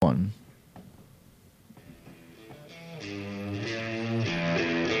fun.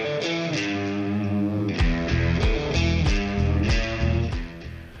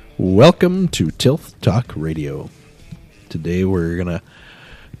 Welcome to Tilth Talk Radio. Today we're going to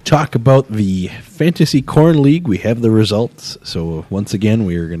talk about the Fantasy Corn League. We have the results, so once again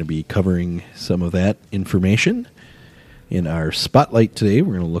we are going to be covering some of that information. In our spotlight today,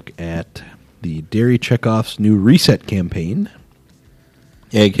 we're going to look at the Dairy Checkoff's new reset campaign.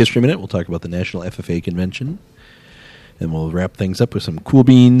 Ag History Minute, we'll talk about the National FFA Convention. And we'll wrap things up with some cool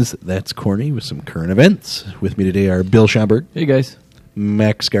beans. That's corny with some current events. With me today are Bill Schomburg. Hey, guys.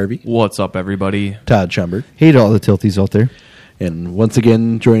 Max Garvey. What's up, everybody? Todd Schomburg. Hey to all the tilties out there. And once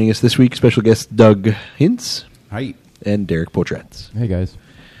again, joining us this week, special guest Doug Hintz. Hi. And Derek Potratz. Hey, guys.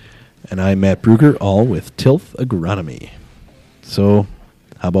 And I'm Matt Brugger, all with Tilth Agronomy. So,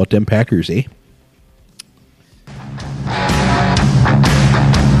 how about them Packers, eh?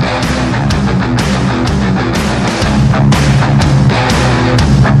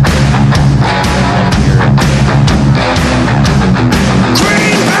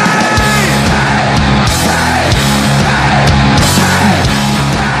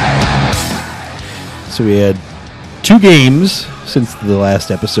 So we had 2 games since the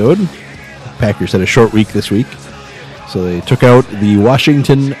last episode. Packers had a short week this week. So they took out the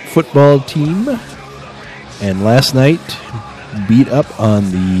Washington football team. And last night beat up on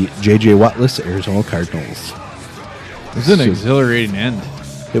the J.J. Wattless Arizona Cardinals. It was an exhilarating end.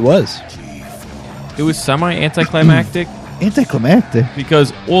 It was. It was semi-anticlimactic Anticlimactic.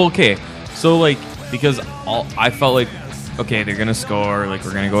 because, because I felt like, okay, they're going to score, like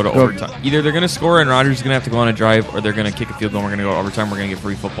we're going to go to overtime. Either they're going to score and Rodgers is going to have to go on a drive, or they're going to kick a field goal and we're going to go to overtime, we're going to get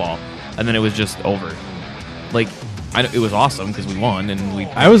free football. And then it was just over. Like, it was awesome because we won. And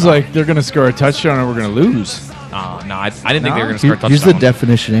I was like, they're going to score a touchdown and we're going to lose. No, I didn't think they were going to score a touchdown. Here's the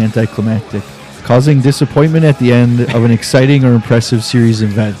definition of anticlimactic. Causing disappointment at the end of an exciting or impressive series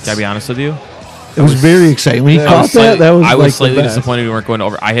of events. Can I be honest with you? It was very exciting. When he caught that was I like was slightly the best. disappointed we weren't going to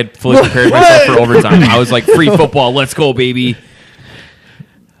over. I had fully prepared myself for overtime. I was like, free football, let's go, baby.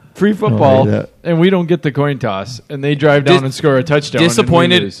 Free football, that. and we don't get the coin toss, and they drive down and score a touchdown.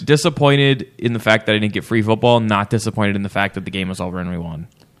 Disappointed And in the fact that I didn't get free football, not disappointed in the fact that the game was over and we won.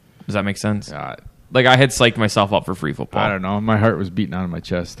 Does that make sense? Like, I had psyched myself up for free football. I don't know. My heart was beating out of my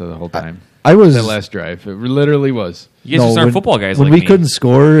chest the whole time. I was That last drive. It literally was. You guys just aren't football guys when like we me. couldn't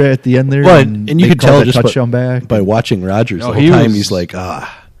score at the end there. Well, and and you they could called tell that just touchdown back by watching Rodgers No, the whole he time. was- He's like,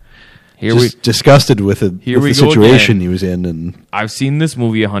 Here just disgusted with the Here we go situation again. he was in. And I've seen this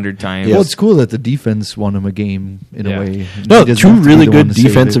movie 100 times. Yeah. Well, it's cool that the defense won him a game in Yeah. a way. no, He doesn't 2 have to be really the one good to save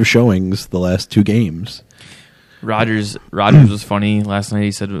defensive it. showings the last 2 games. Rodgers was funny last night.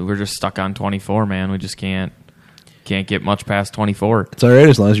 He said, we're just stuck on 24, man. We just can't get much past 24. It's all right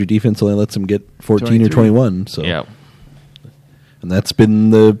as long as your defense only lets them get 14 or 23. 21. So Yeah. and that's been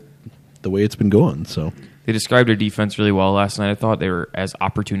the way it's been going. So They described their defense really well last night. I thought they were as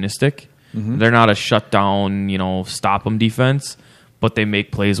opportunistic. Mm-hmm. They're not a shutdown, stop them defense, but they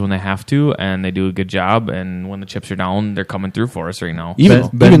make plays when they have to, and they do a good job. And when the chips are down, they're coming through for us right now. even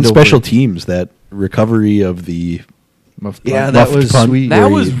bend special over. teams, that recovery of the Yeah, that muffed was punt. sweet. That where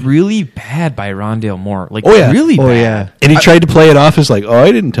was he- really bad by Rondale Moore. Like, Oh, yeah. really Oh bad. yeah. and he tried to play it off as like, oh,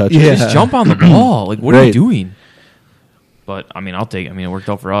 I didn't touch Yeah. it. Just jump on the ball. Like, what are you Right. doing? But, I'll take it. It worked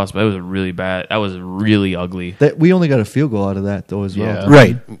out for us, but it was really bad. That was really ugly. That we only got a field goal out of that though as well. Yeah.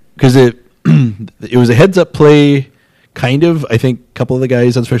 Right, because it was a heads up play. Kind of, I think a couple of the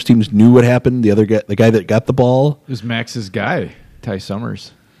guys on special teams knew what happened. The guy that got the ball, It was Max's guy, Ty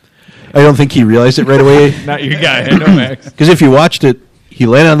Summers. I don't think he realized it right away. Not your guy. I know Max. Because if you watched it, he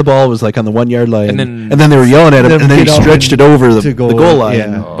landed on the ball, was like on the 1 yard line, And and then they were yelling at him, Then and then he get up stretched it and over the to go, goal line.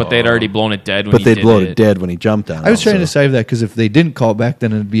 yeah. But they'd already blown it dead when But he they'd did blown it. it dead when he jumped on it. I was trying to also. save that because if they didn't call it back,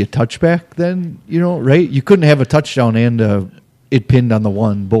 then it'd be a touchback. Then right? You couldn't have a touchdown and it pinned on the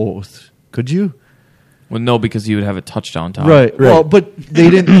one both, could you? Well, no, because he would have a touchdown time. Right. Well, but they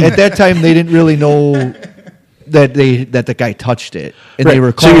didn't at that time. They didn't really know that the guy touched it, and Right. they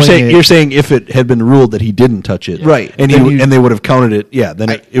were So calling you're saying if it had been ruled that he didn't touch it, Right. and Then and they would have counted it, yeah, then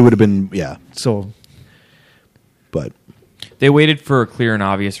it would have been So But They waited for a clear and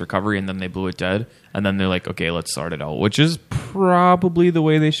obvious recovery, and then they blew it dead. And then they're like, okay, let's start it out, which is probably the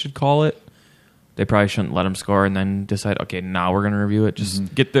way they should call it. They probably shouldn't let him score and then decide, okay, now we're going to review it. Just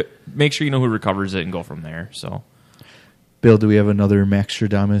make sure you know who recovers it and go from there. So, Bill, do we have another Max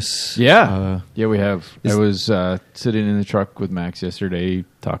Stradamus? Yeah. Yeah, we have. is- I was sitting in the truck with Max yesterday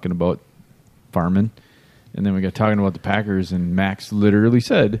talking about farming. And then we got talking about the Packers, and Max literally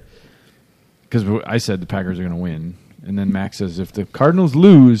said, because I said the Packers are going to win. And then Max says if the Cardinals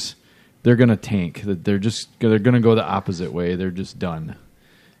lose, they're going to tank. That they're going to go the opposite way. They're just done.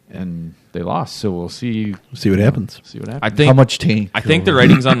 And they lost, so we'll see. See what happens. See what happens. I think How much tank? I think the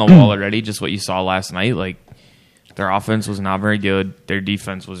writing's on the wall already. Just what you saw last night. Like their offense was not very good. Their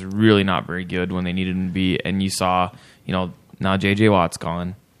defense was really not very good when they needed them to be. And you saw, now J.J. Watt's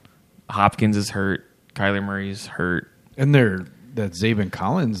gone. Hopkins is hurt. Kyler Murray's hurt. And that Zaven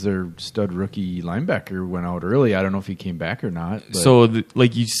Collins, their stud rookie linebacker, went out early. I don't know if he came back or not. But So,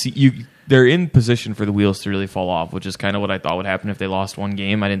 they're in position for the wheels to really fall off, which is kind of what I thought would happen if they lost one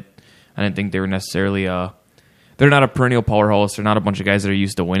game. I didn't think they were necessarily they're not a perennial powerhouse. They're not a bunch of guys that are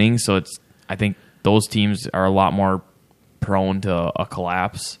used to winning. So I think those teams are a lot more prone to a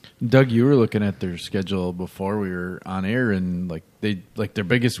collapse. Doug, you were looking at their schedule before we were on air, and their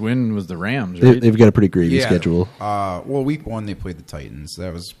biggest win was the Rams, right? They've got a pretty gravy schedule. Well, week 1 they played the Titans.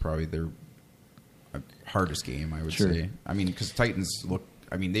 That was probably their hardest game, I would say. I mean, because Titans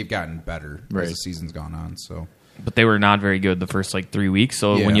they've gotten better as the season's gone on. So, but they were not very good the first 3 weeks.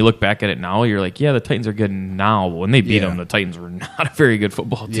 So Yeah. when you look back at it now, you're like, yeah, the Titans are good now. But when they beat them, the Titans were not a very good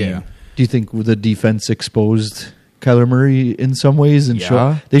football team. Yeah. Do you think the defense exposed Kyler Murray in some ways? And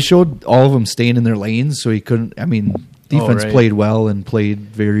Yeah. they showed all of them staying in their lanes, so he couldn't. I mean, defense right. played well and played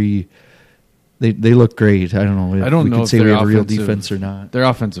very. They look great. I don't know. I don't we know could if say we their have a real offensive- defense or not. Their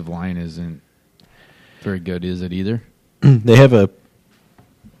offensive line isn't very good, is it either? They have an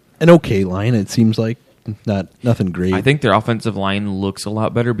okay line. It seems like nothing great. I think their offensive line looks a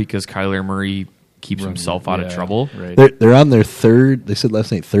lot better because Kyler Murray keeps himself out of Yeah, trouble. Right. they're on their third. They said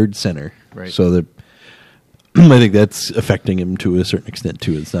last night third center. Right. So I think that's affecting him to a certain extent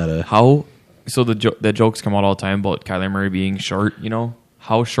too. It's not a So the jokes come out all the time about Kyler Murray being short.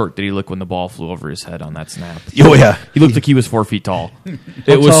 How short did he look when the ball flew over his head on that snap? Oh yeah. He looked like he was 4 feet tall. How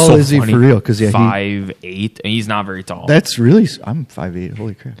It was tall so is he funny. for real? 'Cause, yeah, he- 5'8", and he's not very tall. That's really. I'm 5'8".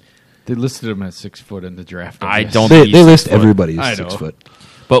 Holy crap! They listed him at 6 foot in the draft. I guess. don't They, think they he's list 6 foot. everybody I as 6 know. foot.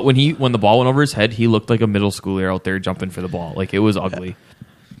 But when the ball went over his head, he looked like a middle schooler out there jumping for the ball. Like it was ugly.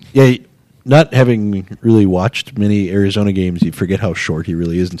 Yeah, not having really watched many Arizona games, you forget how short he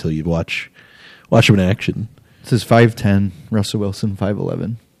really is until you watch him in action. This is 5'10". Russell Wilson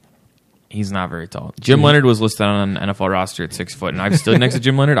 5'11". He's not very tall. Jim Leonard was listed on an NFL roster at 6 foot, and I've stood next to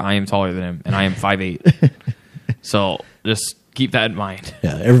Jim Leonard. I am taller than him, and I am 5'8". So just keep that in mind.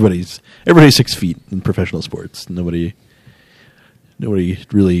 Yeah, everybody's 6 feet in professional sports. Nobody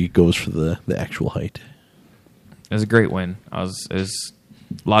really goes for the actual height. It was a great win. It was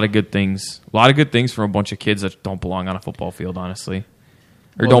a lot of good things. A lot of good things from a bunch of kids that don't belong on a football field, honestly.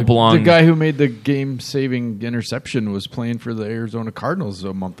 Or Well, don't belong. The guy who made the game-saving interception was playing for the Arizona Cardinals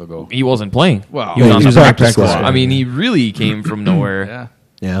a month ago. He wasn't playing. Wow. He was Yeah, on he the was on practice practice squad. squad. I mean, he really came from nowhere. Yeah.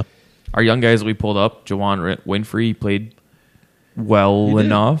 Yeah. Our young guys that we pulled up, Jawan Winfrey, played well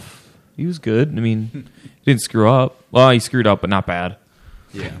enough. He was good. I mean, he didn't screw up. Well, he screwed up, but not bad.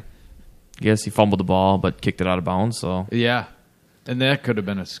 yeah. I guess he fumbled the ball, but kicked it out of bounds. So Yeah. And that could have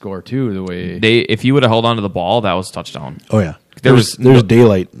been a score, too, the way... if he would have held on to the ball, that was touchdown. Oh yeah. There's There's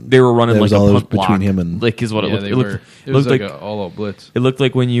daylight. They were running That was like a all that was punt block. between him and like is what yeah, it they looked. were. It It was looked like like an all-out blitz. it looked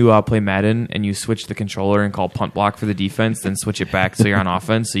like when you play Madden and you switch the controller and call punt block for the defense, then switch it back so you're on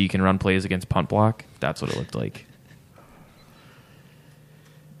offense, so you can run plays against punt block. That's what it looked like.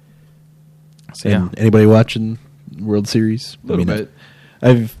 So yeah, And anybody watching World Series? Little bit.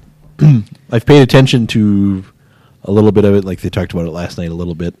 I've I've paid attention to a little bit of it. Like they talked about it last night, a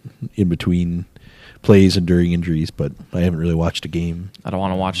little bit in between plays and during injuries, but I haven't really watched a game. I don't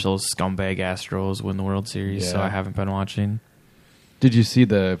want to watch those scumbag Astros win the World Series, so Yeah. I haven't been watching. Did you see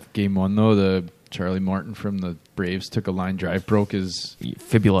the game one, though? The Charlie Morton from the Braves took a line drive, broke his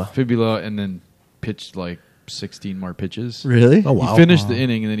Fibula. fibula, and then pitched like 16 more pitches. Really? Oh, wow. He finished the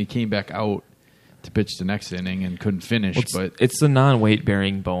inning, and then he came back out to pitch the next inning and couldn't finish. Well, but it's the non-weight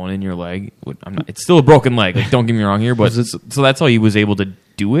bearing bone in your leg. It's still a broken leg. Like, don't get me wrong here, but so that's how he was able to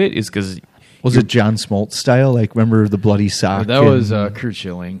do it. Is because Was it John Smoltz style? Like, remember the bloody sock? that was and- Kurt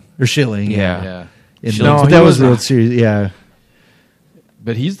Schilling. or Schilling. Yeah. Yeah. And No, but he that was was- the World Series. Yeah.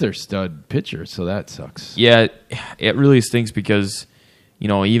 But he's their stud pitcher, so that sucks. yeah, it really stinks because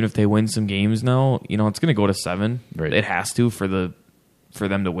even if they win some games now, it's going to go to 7. Right. It has to for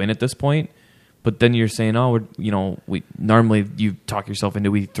them to win at this point. But then you're saying, we normally you talk yourself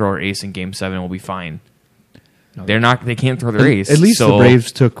into we throw our ace in Game 7, we'll be fine. They're not. They can't throw their ace. At least the so-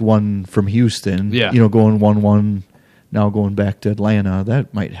 Braves took one from Houston. Yeah. Going 1-1. Now going back to Atlanta,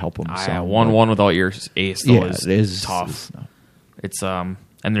 that might help them. some. 1-1 without your ace though Yeah, is, it is tough. It's and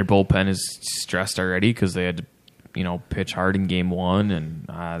their bullpen is stressed already because they had to pitch hard in Game 1 and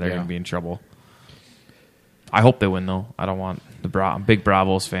they're Yeah. going to be in trouble. I hope they win though. I don't want I'm a big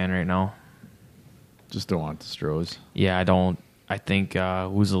Bravos fan right now. Just don't want the Stros. Yeah, I don't. I think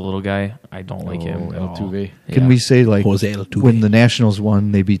who's the little guy? I don't like him at all. Altuve. Can Yeah. we say, like, Jose Altuve. when the Nationals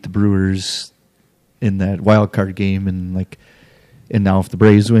won, they beat the Brewers in that wild card game, and now if the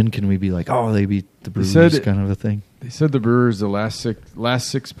Braves win, can we be like, oh, they beat the Brewers, said- kind of a thing? They said the Brewers, the last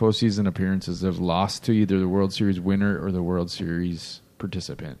six postseason appearances, have lost to either the World Series winner or the World Series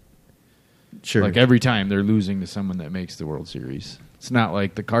participant. Sure. Like every time they're losing to someone that makes the World Series. It's not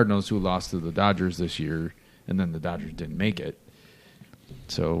like the Cardinals who lost to the Dodgers this year and then the Dodgers didn't make it.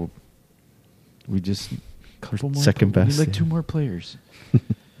 So we just couple more. Second We best, need like yeah. 2 more players.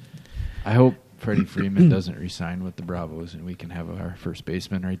 I hope Freddie Freeman doesn't resign with the Bravos and we can have our first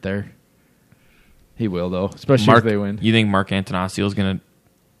baseman right there. He will though, especially if they win. You think Mark Antanasio is going to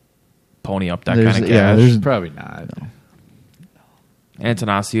pony up that There's- kind of yeah, cash? there's- Probably not.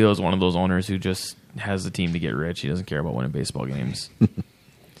 Antanasio is one of those owners who just has the team to get rich. He doesn't care about winning baseball games.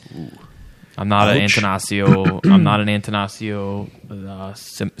 I'm not an Ouch. Antanasio. I'm not an Antanasio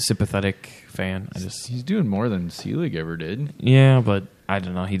sympathetic fan. He's doing more than Selig ever did. Yeah, but I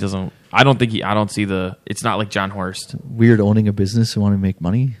don't know. He doesn't. I don't see the. It's not like John Horst. Weird owning a business and want to make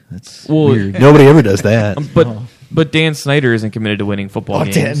money. That's Well, weird. Nobody ever does that. But Dan Snyder isn't committed to winning football Oh,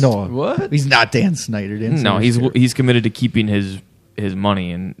 games. Dan, no, What? He's not Dan Snyder. Dan No, Snyder's he's committed to keeping his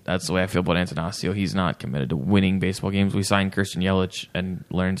money, and that's the way I feel about Antanasio. He's not committed to winning baseball games. We signed Christian Yelich and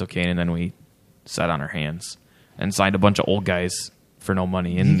Lorenzo Cain, and then we sat on our hands and signed a bunch of old guys for no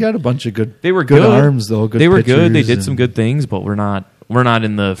money. And He got a bunch of good. they were good good arms though. Good they were good. They pitchers did some and- good things, but we're not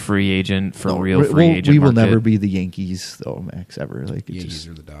in the free agent for No, real we- free we'll- agent. We will market. never be the Yankees though, Max. Ever like it Yankees just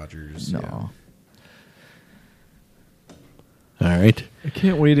or the Dodgers. no. All right. I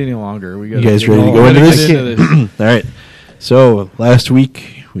can't wait any longer. We You guys ready to go into this? All right. So last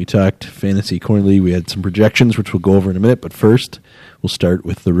week we talked Fantasy Corn League. We had some projections, which we'll go over in a minute. But first, we'll start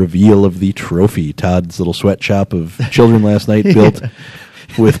with the reveal of the trophy. Todd's little sweatshop of children last night built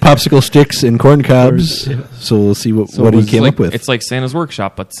with popsicle sticks and corn cobs. So we'll see what he it's came like, up with. It's like Santa's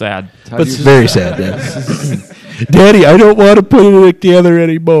workshop, but sad. But it's very sad. Yeah. Daddy, I don't want to put it together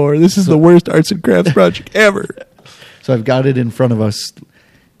anymore. This is the worst arts and crafts project ever. So I've got it in front of us,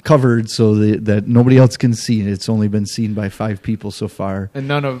 covered so that nobody else can see it. It's only been seen by 5 people so far. And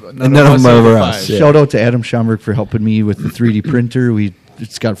none of none of us them are are the us, 5. yeah. Shout out to Adam Schomburg for helping me with the 3D printer.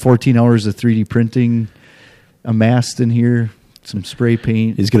 It's got 14 hours of 3D printing amassed in here. Some spray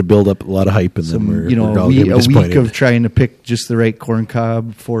paint. He's going to build up a lot of hype, and then Some, we're a all going to be week disappointed. of trying to pick just the right corn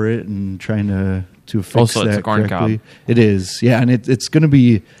cob for it and trying to fix Also, that it's a corn correctly. cob. It is, yeah, and it's going to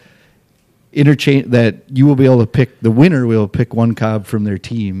be interchange that you will be able to pick. The winner will pick one cob from their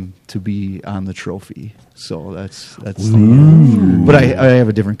team to be on the trophy. So that's but I have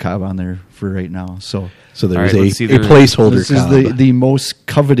a different cob on there for right now. So So All there's right, let's see a the- placeholder this is cob. the most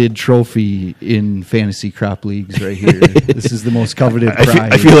coveted trophy in fantasy crop leagues right here. This is the most coveted I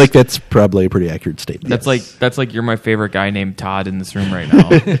prize. feel like that's probably a pretty accurate statement. That's like you're my favorite guy named Todd in this room right now.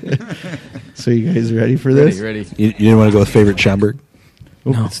 So you guys ready for this? Ready. You didn't want to go with favorite Schomburg?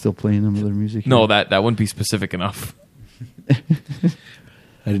 Oh, No. it's still playing some other music. No, here. that wouldn't be specific enough. I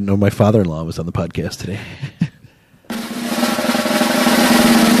didn't know my father-in-law was on the podcast today.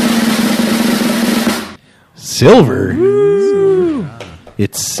 Silver.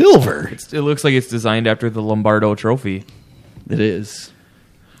 It's silver. It looks like it's designed after the Lombardo Trophy. It is.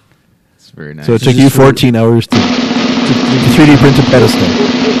 It's very nice. So it took you 14 hours to 3D print a pedestal.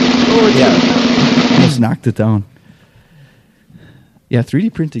 Almost knocked it down. Yeah,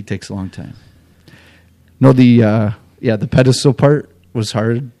 3D printing takes a long time. No, the pedestal part was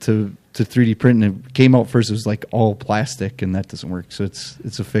hard to 3D print, and it came out first. It was like all plastic, and that doesn't work. So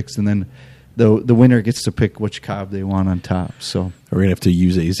it's a fix, and then the winner gets to pick which cob they want on top. So We're going to have to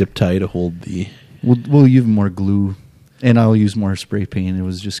use a zip tie to hold the... we'll use more glue, and I'll use more spray paint. It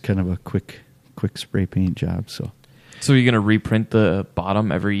was just kind of a quick spray paint job. So So you're gonna reprint the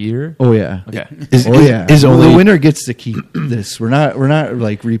bottom every year? oh yeah, Okay. Is the only winner gets to keep this. We're not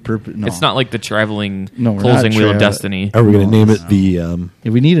like repurpose. No. It's not like the traveling No, we're closing not wheel of tra- destiny. Are we going to No, name it's it the Yeah,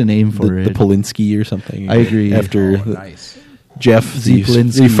 we need a name for the it. Polinsky or something? I agree. After Oh, the- nice. Jeff, Z. the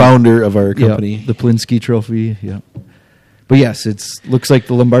Polinsky. founder of our Yeah, company. the Polinsky Trophy. Yeah, but yes, it's looks like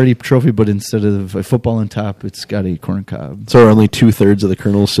the Lombardi Trophy, but instead of a football on top, it's got a corn cob. So are only 2/3 of the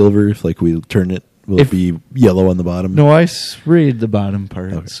kernel silver? If like we turn it, will If- it be yellow on the bottom? No, I sprayed the bottom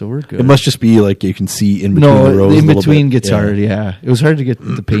part, Okay. so we're good. It must just be like you can see in between the no, rows. in a little between bit. gets hard. Yeah, it was hard to get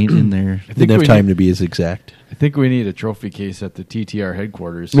the paint in there. I Didn't have we time need- to be as exact. I think we need a trophy case at the TTR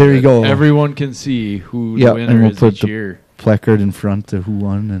headquarters. There you that go. Everyone can see who Yeah, the and winner we'll is put each the year. placard in front of who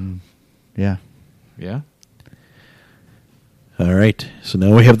won, and yeah. Yeah. All right. So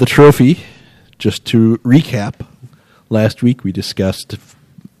now we have the trophy. Just to recap, last week we discussed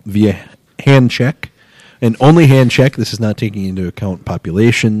via hand check, and only hand check. This is not taking into account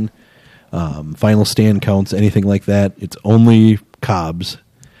population, final stand counts, anything like that. It's only Cobb's.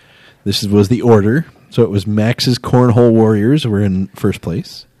 This was the order. So it was Max's Cornhole Warriors were in first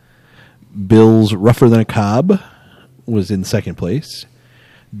place. Bill's Rougher Than a Cobb was in second place.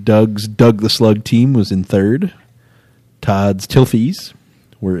 Doug's Doug the Slug team was in third. Todd's Tilfies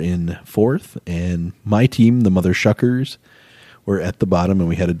were in fourth. And my team, the Mother Shuckers, were at the bottom. And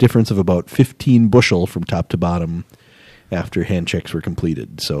we had a difference of about 15 bushel from top to bottom after hand checks were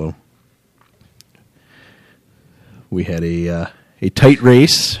completed. So we had a tight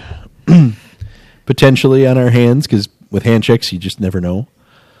race potentially on our hands, because with hand checks, you just never know.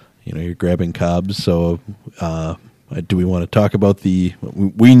 You know, you're grabbing Cobbs. So do we want to talk about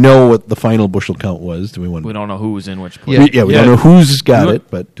we know what the final bushel count was. Do we want? We don't know who was in which place. We don't know who's got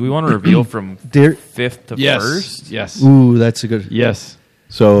it, but do we want to reveal from fifth to first? Yes. Ooh, that's a good. Yes.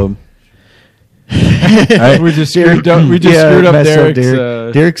 So We just screwed up. messed up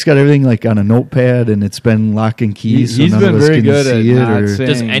Derek's. Derek's got everything like on a notepad, and it's been lock and key. So He's none been of us very can good at see it. not Or, saying-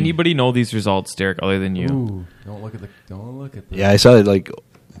 Does anybody know these results, Derek, other than you? Ooh, don't look at the. yeah, I saw it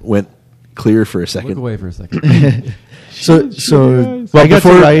went clear for a second. Look away for a second. so Well, I got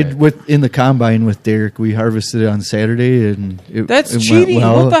before- to ride in the combine with Derek. We harvested it on Saturday, and That's it went cheating.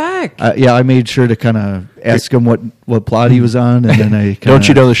 well. What the heck? I made sure to kind of ask him what plot he was on, and then I kinda Don't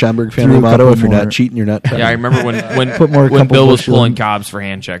you know the Schomburg family threw a motto? couple If you're more. not cheating, you're not. Yeah, I remember when Put more couple Bill was bushel pulling in. Cobbs for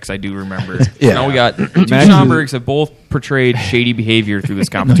hand checks. I do remember. Yeah. Now we got two Max is- Schomburgs have both portrayed shady behavior through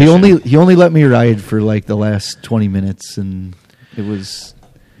this No, competition. he only let me ride for like the last 20 minutes, and it was.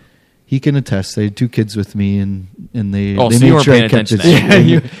 He can attest. I had two kids with me, and they Oh, they so you made weren't sure I paying kept attention it. then.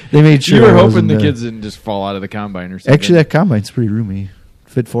 Yeah, you- they made sure You were I hoping wasn't, the kids didn't just fall out of the combine or something. Actually, that combine's pretty roomy.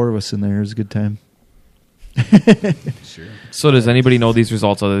 Fit 4 of us in there. It was a good time. Sure. So does anybody know these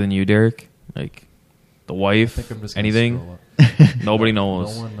results other than you, Derek? Like the I wife? think I'm just gonna Anything? scroll up. Nobody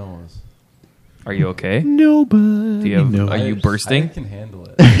knows. No one knows. Are you okay? Nobody. Do you have- knows. Are you bursting? I can handle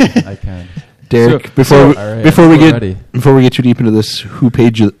it. I can. Derek, So- before all right, before we we're get ready. before we get too deep into this, who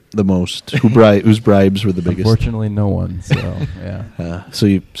paid you the most? Whose bribes were the biggest? Unfortunately, no one. So yeah. So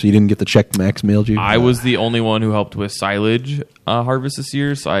you didn't get the check Max mailed you? I was the only one who helped with silage harvest this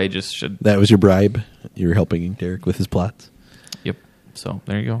year, so I just should. That was your bribe. You were helping Derek with his plots. Yep. So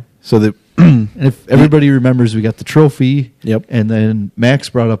there you go. So the And if everybody remembers, we got the trophy. Yep. And then Max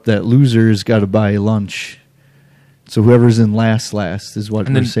brought up that loser's got to buy lunch. So whoever's in last is what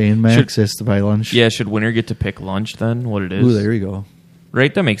And we're then saying. Max has to buy lunch. Yeah, should winner get to pick lunch then? What it is? Ooh, there you go.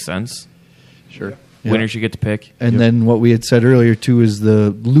 Right, that makes sense. Sure. Yeah. Winner should get to pick. And then what we had said earlier too is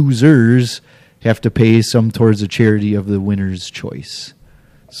the losers have to pay some towards a charity of the winner's choice.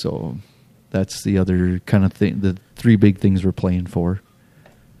 So that's the other kind of thing. The three big things we're playing for.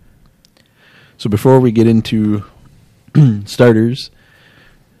 So before we get into starters,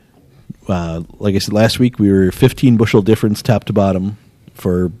 like I said last week, we were 15 bushel difference top to bottom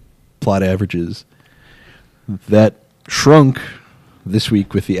for plot averages. That shrunk this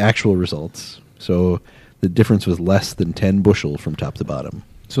week with the actual results. So the difference was less than 10 bushel from top to bottom.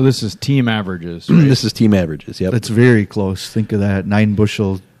 So this is team averages. Right? This is team averages. Yep. That's very close. Think of that 9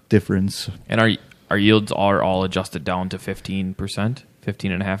 bushel difference. And our yields are all adjusted down to 15%,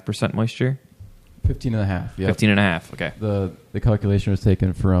 15.5% moisture. 15 and a half. Yeah. 15.5. Okay. The calculation was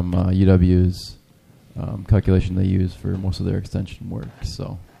taken from UW's calculation they use for most of their extension work.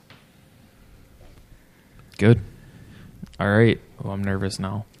 So Good. All right. Oh, I'm nervous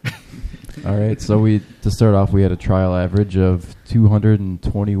now. all right. So to start off, we had a trial average of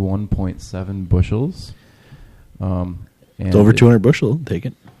 221.7 bushels. And It's over 200 bushel. Take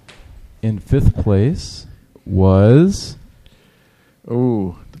it. In fifth place was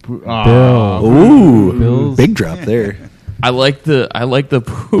Ooh. Bill. Ooh, Bill's- big drop there. I like the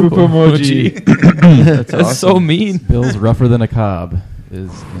poop Poop emoji. That's so mean. Bill's Rougher Than a Cobb is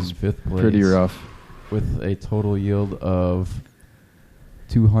in fifth place. Pretty rough. With a total yield of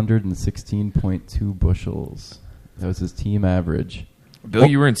 216.2 bushels. That was his team average. Bill,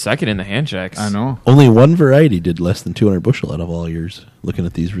 you were in second in the hand checks. I know. Only one variety did less than 200 bushel out of all years. Looking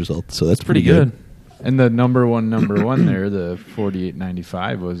at these results, so that's Pretty good. And the number one there, the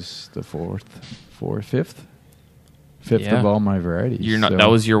 48.95 was the fifth Yeah. of all my varieties. You're not. So That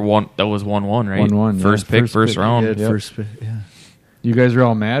was your one. That was 1-1, right? 1-1, yeah. First pick, first round. Yep. Yeah. You guys were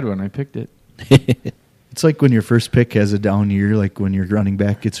all mad when I picked it. It's like when your first pick has a down year, like when your running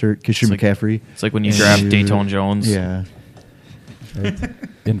back gets hurt, Kisher It's like- McCaffrey. It's like when you And draft you- Dayton Jones. Yeah. Right?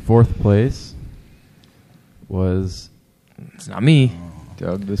 In fourth place was It's not me.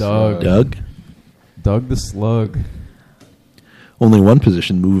 Doug the Doug. Slug. Doug the Slug. Only one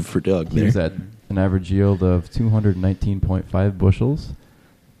position move for Doug He was there. at an average yield of 219.5 bushels.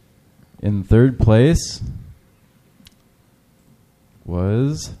 In third place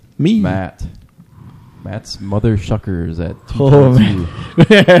was Me. Matt. Matt's Mother Shuckers at Oh,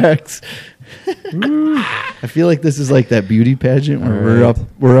 222. Max. I feel like this is like that beauty pageant where All right.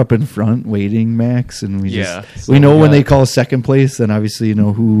 we're up in front waiting, Max, and we Yeah. just So we know we when got- they call second place, then obviously you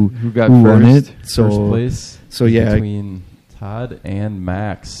know who got won first. it. So First place so yeah, between Todd and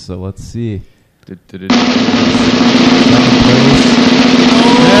Max. So let's see.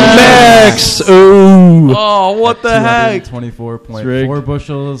 Max! Oh! Oh, what the heck? 24.4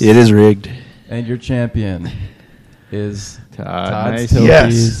 bushels. It is rigged. And your champion is Todd nice. Stilkes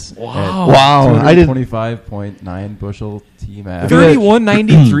Yes. at Wow, I didn't- 225.9 bushel team average.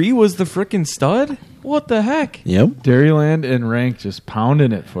 31.93 was the frickin' stud? What the heck? Yep. Dairyland and Rank just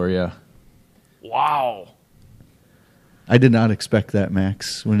pounding it for you. Wow. I did not expect that,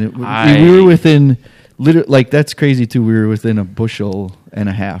 Max. When it I- we were within, like that's crazy too. We were within a bushel and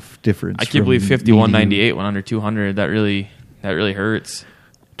a half difference. I can't from believe me to 51.98 went under 200. That really hurts.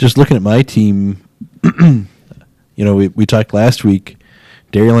 Just looking at my team, we talked last week.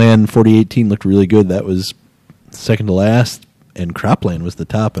 Dairyland 4018 looked really good. That was second to last, and Cropland was the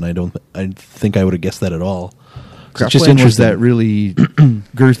top. And I think I would have guessed that at all. So it's just Cropland was interesting. that really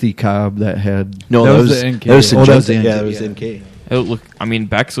girthy cob that had. No, That that was was the NK. That was Oh, that was Syngenta. the Yeah, NK, that was yeah. NK. It look, I mean,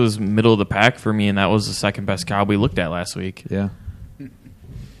 Bex was middle of the pack for me, and that was the second best cow we looked at last week. Yeah.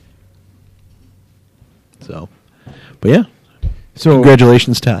 So, but yeah, So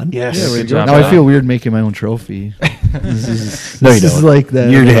congratulations, Todd. Yes. Yeah, Good job, now I Todd. feel weird making my own trophy. This No, you is don't. like that.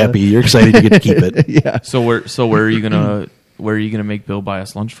 You're happy. You're excited to get to keep it. Yeah. So where are you gonna make Bill buy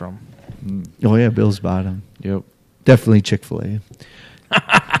us lunch from? Oh yeah, Bill's bottom. Yep. Definitely Chick-fil-A.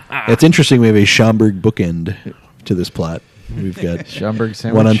 It's interesting. We have a Schaumburg bookend to this plot. We've got Schaumburg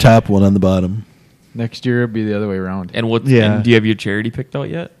sandwich. one on top, one on the bottom. Next year it'll be the other way around. And what? Yeah. And do you have your charity picked out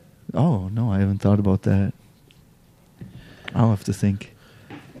yet? Oh no, I haven't thought about that. I'll have to think.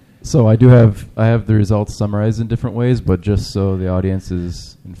 So I have the results summarized in different ways, but just so the audience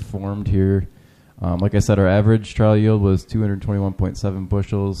is informed here, like I said, our average trial yield was 221.7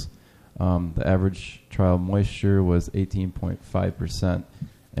 bushels. The average trial moisture was 18.5%,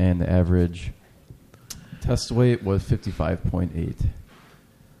 and the average test weight was 55.8.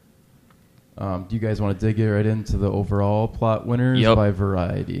 Do you guys want to dig right into the overall plot winners Yep. by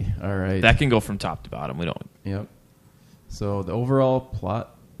variety? All right. That can go from top to bottom. We don't. Yep. So the overall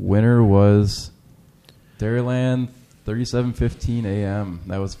plot winner was Dairyland 3715 AM.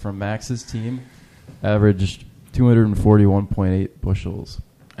 That was from Max's team. Averaged 241.8 bushels.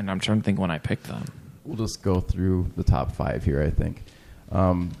 And I'm trying to think when I picked them. We'll just go through the top five here, I think.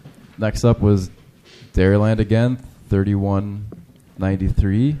 Next up was Dairyland again,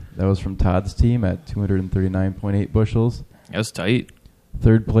 3193. That was from Todd's team at 239.8 bushels. That was tight.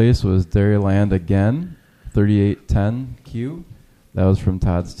 Third place was Dairyland again, 3810Q. That was from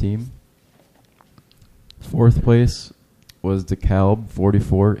Todd's team. Fourth place was DeKalb,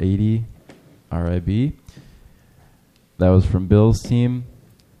 4480 RIB. That was from Bill's team.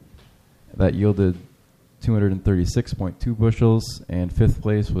 That yielded 236.2 bushels. And fifth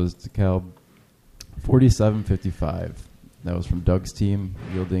place was DeKalb, 4755. That was from Doug's team,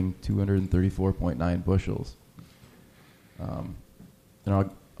 yielding 234.9 bushels. I don't know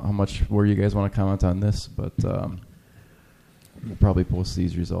how much more you guys want to comment on this, but we'll probably post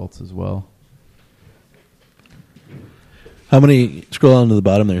these results as well. How many? Scroll down to the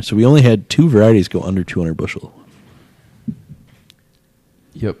bottom there. So we only had two varieties go under 200 bushel.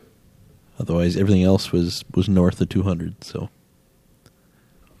 Yep. Otherwise, everything else was north of 200. So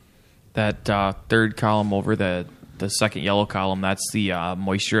That third column over the second yellow column, that's the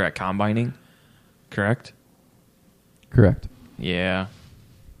moisture at combining, correct? Correct. Yeah.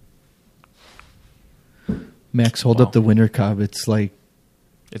 Max, hold up the winter cob. It's like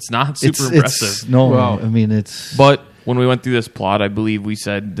It's not super impressive. no, Wow. I mean it's But when we went through this plot, I believe we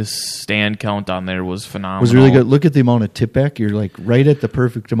said the stand count on there was phenomenal. was really good. Look at the amount of tip back. You're like right at the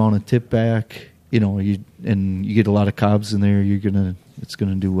perfect amount of tip back. You know, you get a lot of cobs in there. It's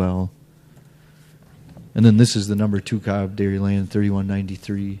gonna do well. And then this is the number 2 cob, Dairyland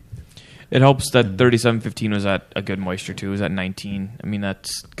 3193. It helps that 3715 was at a good moisture too. It was at 19. I mean,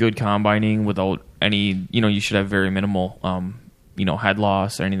 that's good combining without any. You should have very minimal, head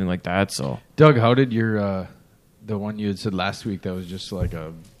loss or anything like that. So Doug, how did your the one you had said last week that was just like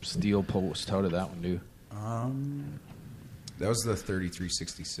a steel post? How did that one do? That was the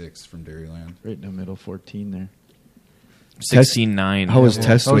 3366 from Dairyland. Right in the middle, 14 there. 16-9. How was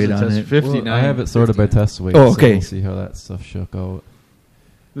test How was weight the on test? it? 59. Well, I have it sorted by test weight. Oh, so okay. we'll see how that stuff shook out.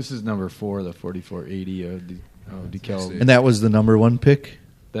 This is number 4, the 4480 decal. And that was the number one pick?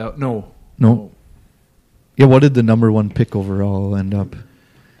 No. Yeah, what did the number one pick overall end up?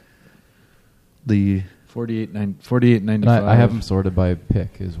 The 48.95. And I have them sorted by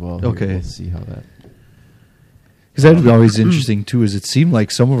pick as well. Here. Okay. We'll see how that. Because that'd be always interesting too. Is it seemed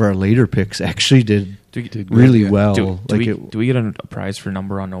like some of our later picks actually did really well. Do Like we get a prize for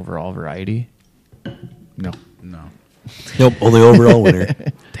number on overall variety? No. Nope, only overall winner.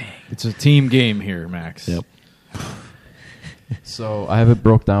 It's a team game here, Max. Yep. So I have it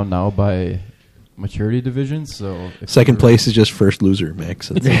broke down now by maturity division. So if Second you- place is just first loser, Max.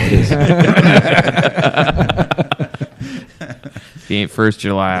 That's all it is. If you ain't first,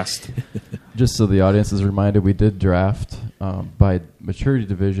 you're last. Just so the audience is reminded, we did draft by maturity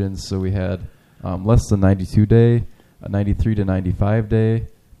divisions. So we had less than 92 day, a 93 to 95 day,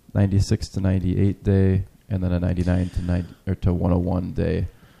 96 to 98 day, and then a 99 to 101 day.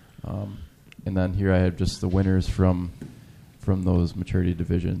 And then here I have just the winners from those maturity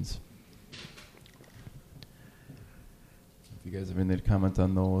divisions. If you guys have anything to comment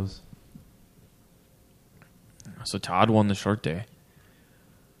on those. So Todd won the short day.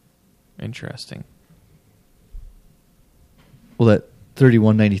 Interesting. well, that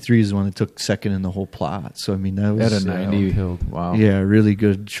 3193 is the one that took second in the whole plot. So I mean that was At a 90. killed. Wow. yeah, really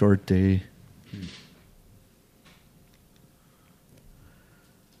good short day.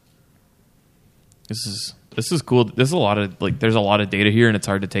 This is cool. There's a lot of there's a lot of data here, and it's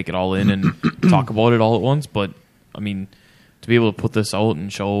hard to take it all in and talk about it all at once. But I mean, to be able to put this out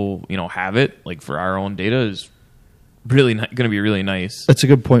and show, have it for our own data is really going to be really nice. That's a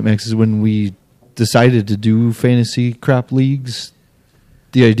good point, Max. Is when we decided to do fantasy crop leagues,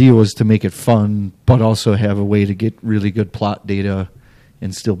 the idea was to make it fun, but also have a way to get really good plot data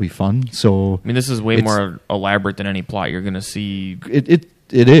and still be fun. So I mean, this is way it's- more elaborate than any plot you're going to see. it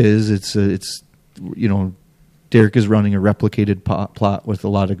is. It's Derek is running a replicated plot with a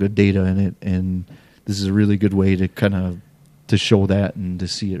lot of good data in it, and this is a really good way to kind of to show that and to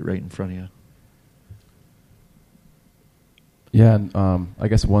see it right in front of you. Yeah, and I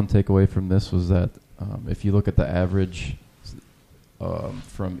guess one takeaway from this was that if you look at the average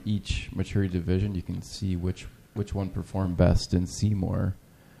from each maturity division, you can see which one performed best in Seymour.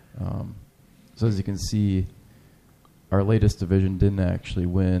 So as you can see, our latest division didn't actually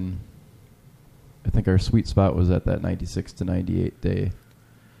win. I think our sweet spot was at that 96 to 98 day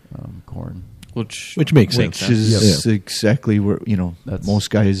corn. Which makes Which sense. is exactly where That's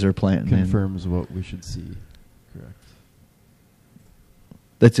most guys are planting. in. Confirms what we should see. Correct.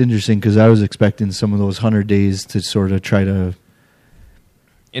 That's interesting because I was expecting some of those 100 days to sort of try to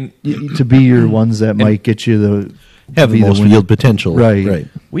to be your ones that might get you the Have the be most winner. yield potential. Right.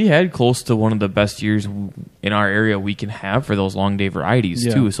 we had close to one of the best years in our area we can have for those long day varieties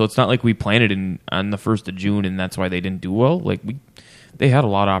too. So it's not like we planted on the 1st of June and that's why they didn't do well. They had a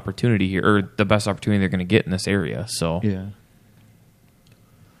lot of opportunity here, or the best opportunity they're going to get in this area. So Yeah.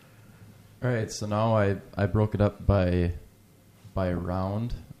 All right, so now I broke it up by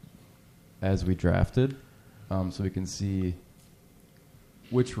round as we drafted, so we can see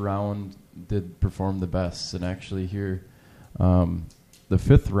which round did perform the best. And actually here, the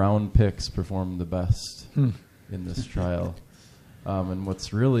 5th round picks performed the best in this trial. And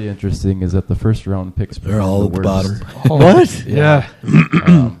what's really interesting is that the 1st round picks They're all at the performed bottom. What? Yeah.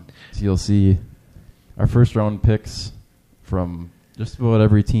 So you'll see our 1st round picks from just about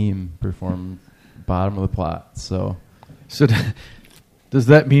every team performed bottom of the plot. So So does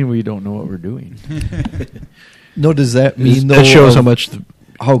that mean we don't know what we're doing? No, does that mean That shows how much.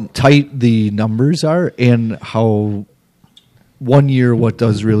 how tight the numbers are and how one year what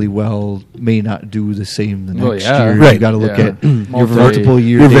does really well may not do the same the Well, next yeah. year. Right. You got to look Yeah. at your Multi- multiple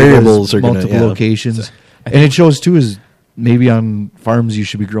year your datas, variables are gonna- multiple yeah. locations, and it shows too is maybe on farms you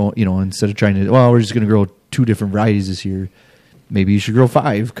should be growing. Instead of trying to we're just going to grow 2 different varieties this year. Maybe you should grow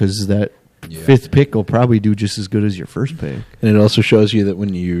 5 because that 5th pick will probably do just as good as your 1st pick. And it also shows you that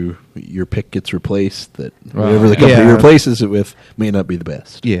when your pick gets replaced, that Wow. whatever the company Yeah. replaces it with may not be the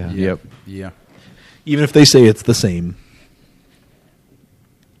best. Yeah. Yep. Yeah. Even if they say it's the same.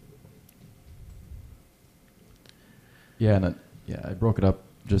 yeah, and I broke it up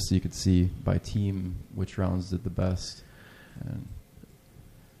just so you could see by team which rounds did the best. And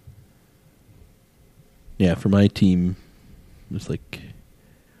Yeah, for my team, it was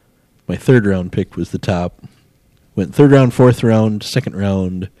my 3rd round pick was the top. Went 3rd round, 4th round, 2nd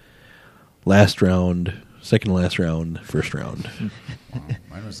round, last round, 2nd to last round, 1st round. Wow.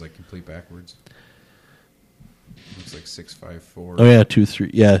 Mine was complete backwards. Looks like 6-5-4. Oh yeah,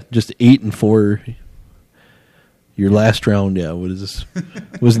 2-3. Yeah, just 8 and 4. Your last round, yeah, what is this?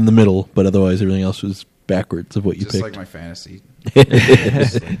 Was in the middle, but otherwise everything else was backwards of what you Just picked. like my fantasy.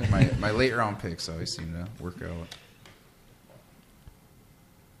 Just like my late round picks always seem to work out.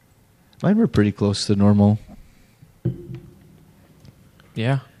 Mine were pretty close to normal.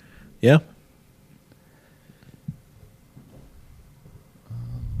 Yeah. Yeah.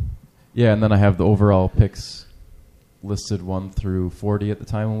 Yeah, and then I have the overall picks listed 1 through 40 at the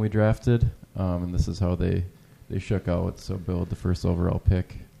time when we drafted, and this is how they shook out. So Bill had the first overall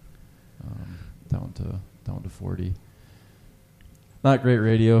pick, down to 40. Not great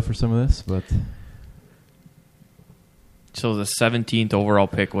radio for some of this, but So the 17th overall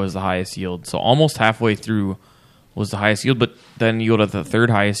pick was the highest yield. So almost halfway through was the highest yield, but then you go to the third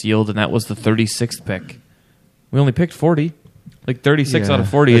highest yield, and that was the 36th pick. We only picked 40. Like 36 out of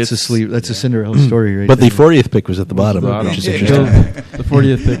 40. That's That's a Cinderella story, right? But the there. 40th pick was at the bottom, which is interesting. the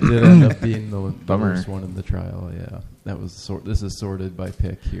 40th pick did end up being the worst one in the trial. Yeah, that was this is sorted by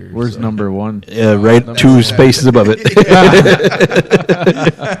pick here. Where's so. number 1? Right, number 2 one. spaces above it.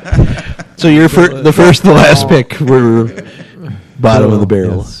 So the first and the last pick were bottom of the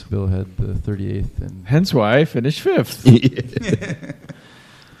barrel. Yes, Bill had the 38th, and Hence why I finished 5th.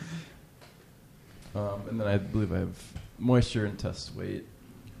 and then I believe I have moisture and test weight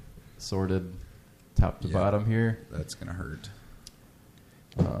sorted top to Yeah. bottom here. That's gonna hurt.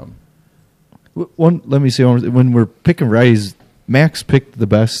 Let me say when we're picking varieties, Max picked the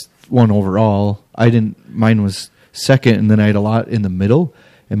best one overall. I didn't. Mine was second, and then I had a lot in the middle.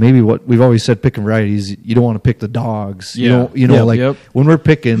 And maybe what we've always said, picking varieties, you don't want to pick the dogs. Yeah. You know, Yep. like Yep. when we're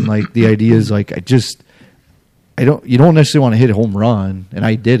picking, like the idea is like you don't necessarily want to hit a home run, and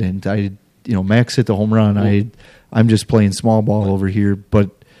I didn't. Max hit the home run. I'm just playing small ball over here, but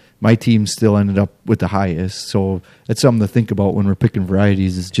my team still ended up with the highest. So that's something to think about when we're picking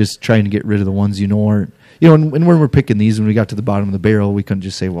varieties, is just trying to get rid of the ones aren't. And when we're picking these, when we got to the bottom of the barrel, we couldn't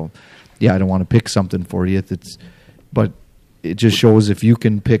just say, well, yeah, I don't want to pick something 40th. But it just shows if you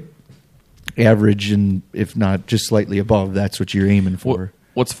can pick average, and if not just slightly above, that's what you're aiming for.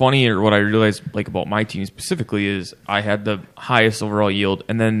 What's funny, or what I realized about my team specifically, is I had the highest overall yield,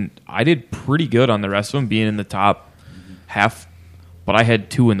 and then I did pretty good on the rest of them, being in the top half. But I had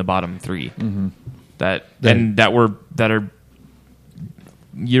 2 in the bottom 3 that are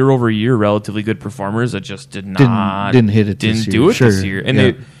year over year relatively good performers that just didn't hit it. Didn't this do year. it Sure. this year.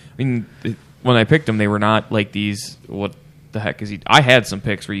 And when I picked them, they were not like these. What the heck is he? I had some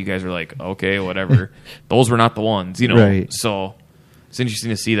picks where you guys were like, okay, whatever. Those were not the ones, Right. So it's interesting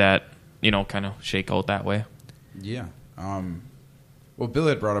to see that, kind of shake out that way. Yeah. Well, Bill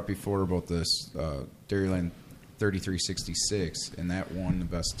had brought up before about this Dairyland 3366, and that won the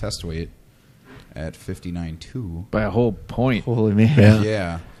best test weight at 59.2. By a whole point. Holy man.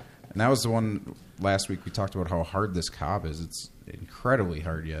 Yeah. And that was the one last week we talked about how hard this cob is. It's incredibly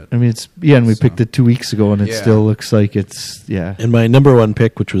hard yet. I mean, and we So- picked it 2 weeks ago, and it Yeah. still looks like it's, yeah. And my number 1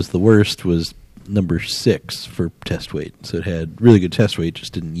 pick, which was the worst, was number 6 for test weight. So it had really good test weight,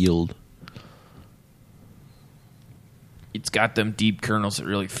 just didn't yield. It's got them deep kernels that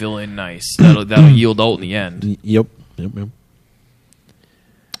really fill in nice. That'll yield out in the end. Yep.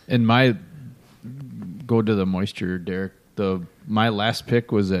 And go to the moisture, Derek. My last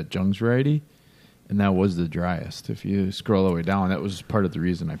pick was at Jung's variety, and that was the driest. If you scroll all the way down, that was part of the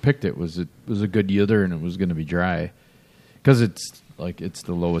reason I picked it. Was a good yielder, and it was going to be dry because it's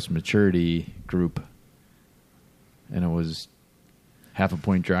the lowest maturity group, and it was half a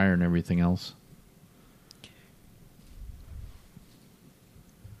point drier and everything else.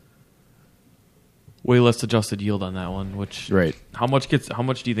 Way less adjusted yield on that one. Which Right. How much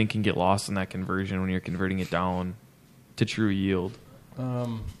do you think can get lost in that conversion when you're converting it down to true yield?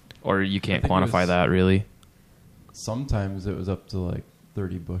 Or you can't I think it quantify was- that really. sometimes it was up to like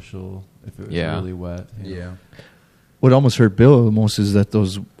 30 bushel if it was Yeah. really wet. Yeah. What almost hurt Bill the most is that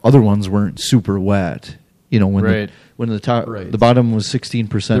those other ones weren't super wet. When Right. when the top, Right. the bottom was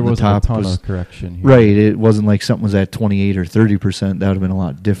 16%, There the wasn't top a ton was of correction here. right. It wasn't like something was at 28 or 30%. That would have been a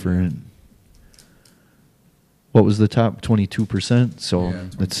lot different. What was the top? 22%. So Yeah,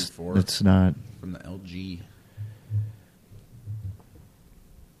 that's 22.4. not. From the LG.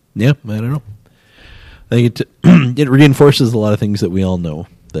 Yeah, I don't know. I think it reinforces a lot of things that we all know,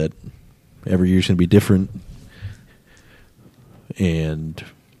 that every year's going to be different. And,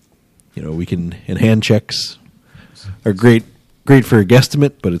 we can, and hand checks are great for a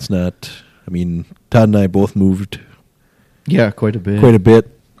guesstimate, but it's not. I mean, Todd and I both moved Yeah, quite a bit. quite a bit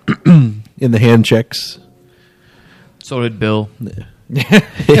in the hand checks. So did Bill.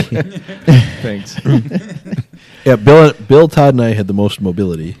 Thanks. Yeah, Bill, Todd, and I had the most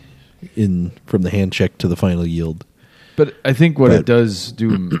mobility from the hand check to the final yield. But I think what But- it does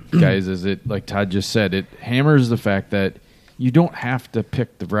do, guys, is it, like Todd just said, it hammers the fact that you don't have to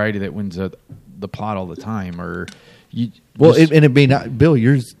pick the variety that wins the plot all the time. Or you. Well, just- and it may not. Bill,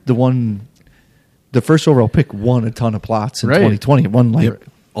 you're the first overall pick won a ton of plots in Right. 2020. It won like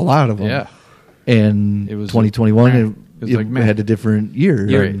a lot of them. Yeah. And It was 2021, it was it like, man. had a different year.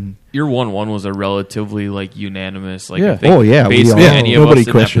 Your, And- your 1-1 was a relatively like unanimous. Like, Yeah. I think Oh, yeah, we basically all- any of nobody us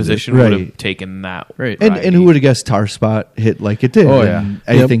in that questioned it. position would have Right. taken that. Right. And who would have guessed Tar Spot hit like it did? Oh, yeah. And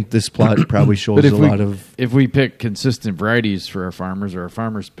I Yep. think this plot probably shows But a lot of. if we pick consistent varieties for our farmers, or our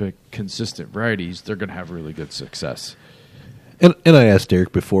farmers pick consistent varieties, they're going to have really good success. And I asked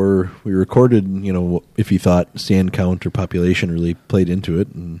Derek before we recorded, if he thought stand count or population really played into it.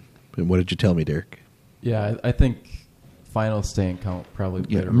 And what did you tell me, Derek? Yeah, I think final stand count probably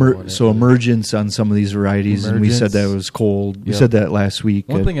played Yeah, a role in it. so emergence on some of these varieties, and we said that it was cold. We Yep. said that last week.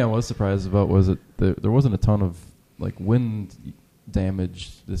 One thing I was surprised about was that there wasn't a ton of like wind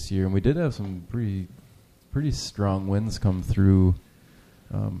damage this year, and we did have some pretty strong winds come through,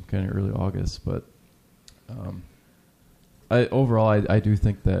 kind of early August. But I do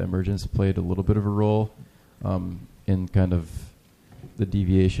think that emergence played a little bit of a role in kind of the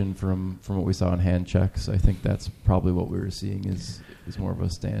deviation from what we saw in hand checks. I think that's probably what we were seeing is more of a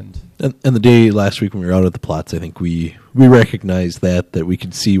stand. And the day last week when we were out at the plots, I think we recognized that we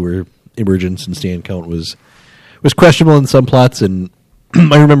could see where emergence and stand count was questionable in some plots. And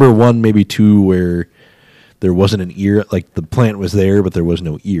I remember one, maybe two, where there wasn't an ear. Like the plant was there, but there was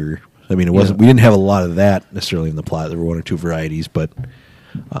no ear. I mean, it wasn't. Yeah. We didn't have a lot of that necessarily in the plot. There were one or two varieties, but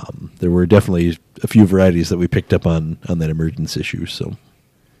there were definitely a few varieties that we picked up on that emergence issue. So,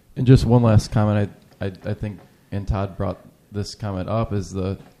 And just one last comment, I think, and Todd brought this comment up, is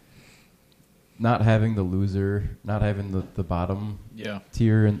the not having the loser, not having the bottom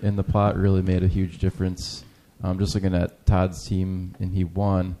tier in the plot really made a huge difference. Just looking at Todd's team, and he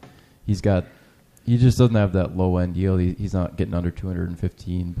won. He just doesn't have that low end yield. He's not getting under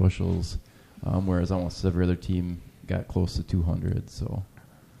 215 bushels, whereas almost every other team got close to 200. So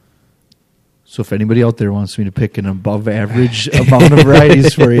if anybody out there wants me to pick an above average amount of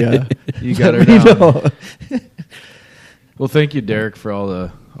varieties for you, You got let her me down. know. Well, thank you, Derek, for all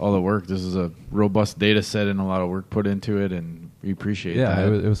the work. This is a robust data set and a lot of work put into it, and we appreciate yeah,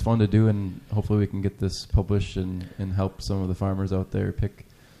 that. it was fun to do, and hopefully we can get this published and help some of the farmers out there pick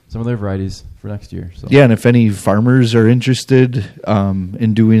some of their varieties for next year. So Yeah, and if any farmers are interested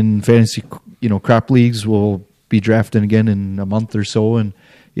in doing fantasy, crop leagues, we'll be drafting again in a month or so. And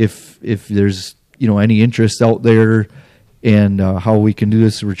if there's any interest out there, and how we can do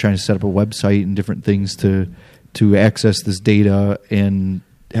this, we're trying to set up a website and different things to access this data and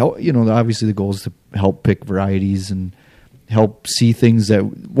help. Obviously the goal is to help pick varieties and help see things that.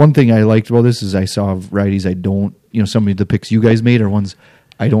 One thing I liked about this is I saw varieties I don't. Some of the picks you guys made are ones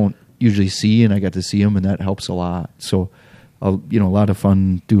I don't usually see, and I got to see them, and that helps a lot. So, a lot of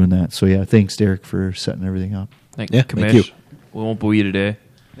fun doing that. So, yeah, thanks, Derek, for setting everything up. Thank Yeah, Kamish. thank you. We won't boo you today.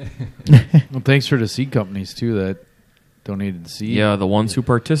 Well, thanks for the seed companies, too, that donated the seed. Yeah, the ones who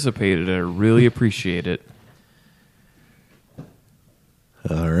participated, I really appreciate it.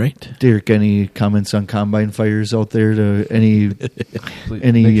 all right. Derek, any comments on combine fires out there? To any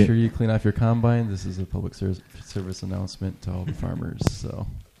make sure you clean off your combine. This is a public service announcement to all the farmers. So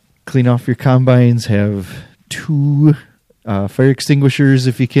clean off your combines. Have 2 fire extinguishers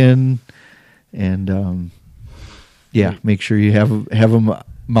if you can, and make sure you have them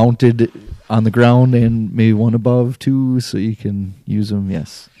mounted on the ground and maybe one above too, so you can use them.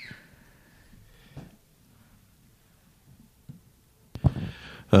 Yes.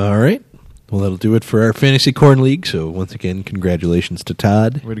 All right. Well, that'll do it for our Fantasy Corn League. So, once again, congratulations to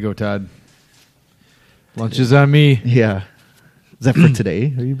Todd. Way to go, Todd. Lunch is on me. Yeah. Is that for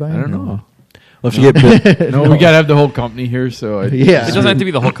today? Are you buying? I don't know. Well, if you get No, we got to have the whole company here, so... Yeah. It doesn't have to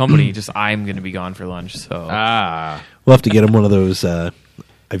be the whole company. Just I'm going to be gone for lunch. So we'll have to get him one of those.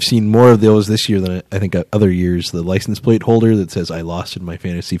 I've seen more of those this year than I think other years. The license plate holder that says "I lost in my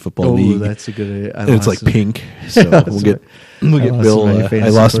fantasy football Oh, league." that's a good. And it's like pink. So we'll get Bill. I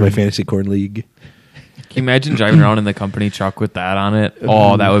lost in my fantasy corn league. can you imagine driving around in the company truck with that on it?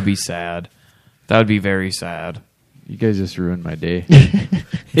 Oh, that would be sad. That would be very sad. You guys just ruined my day.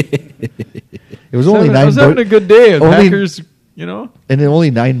 It was only I was 9. having a good day. And only- Packers, and then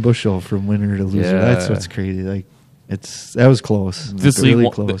only 9 bushel from winner to loser. Yeah. That's what's crazy. Like that was close. This really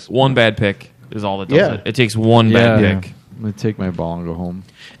league, close. one bad pick is all that does Yeah. it. It takes one Yeah. bad Yeah. pick. I'm gonna take my ball and go home.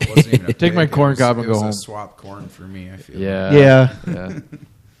 It wasn't even a Take my pick. corn It was- cob and it go was home. a swap corn for me, I feel. Yeah. Yeah. Yeah.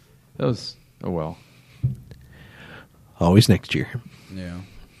 That was well. Always next year. Yeah.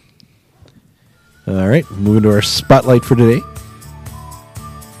 All right, moving to our spotlight for today.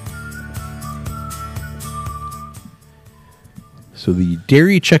 So the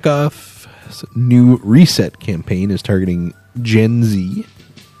Dairy Checkoff new Reset campaign is targeting Gen Z.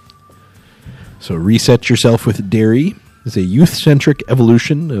 So Reset Yourself with Dairy is a youth-centric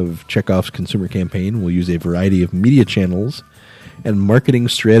evolution of Checkoff's consumer campaign. We'll use a variety of media channels and marketing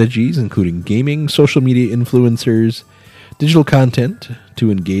strategies, including gaming, social media influencers, digital content,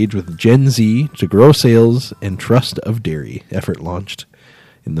 to engage with Gen Z to grow sales and trust of dairy. Effort launched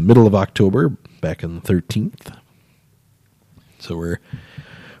in the middle of October, back on the 13th. So we're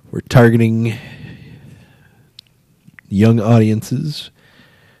targeting young audiences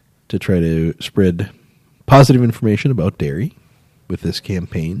to try to spread positive information about dairy with this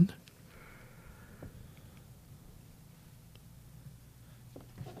campaign.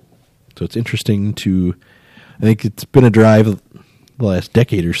 So it's interesting to, I think it's been a drive the last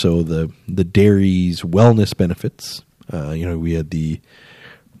decade or so, the dairy's wellness benefits. We had the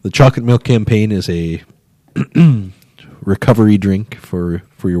chocolate milk campaign is a recovery drink for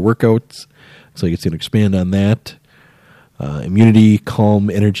your workouts. Looks like it's going to expand on that. Immunity, calm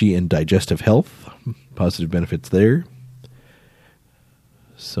energy, and digestive health. Positive benefits there.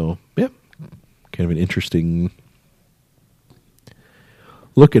 So, yeah, kind of an interesting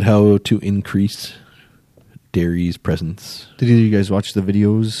look at how to increase dairy's presence. Did either of you guys watch the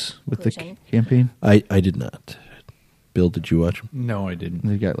videos with the campaign? I did not. Bill, did you watch them? No, I didn't.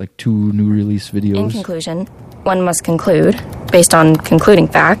 They got like 2 new release In videos. conclusion, one must conclude, based on concluding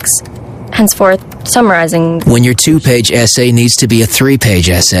facts, henceforth summarizing. When your 2-page essay needs to be a 3-page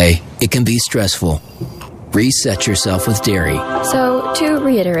essay, it can be stressful. Reset yourself with dairy. So, to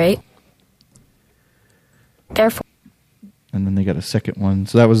reiterate, therefore, And then they got a second one.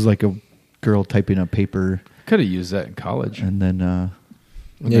 So that was like a girl typing a paper, Could have used that in college. and then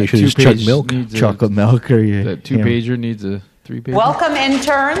Yeah, you should just chug milk. chocolate milk, or you That 2-pager needs a 3-pager. Welcome,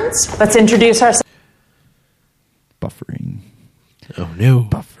 interns. Let's introduce buffering. Oh, no.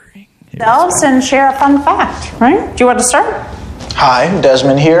 Buffering. ourselves and share a fun fact, right? Do you want to start? Hi,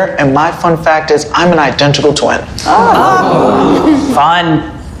 Desmond here, and my fun fact is I'm an identical twin.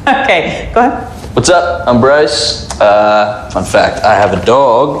 Fun. Okay, go ahead. What's up? I'm Bryce. Fun fact, I have a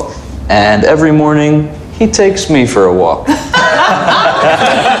dog, and every morning he takes me for a walk.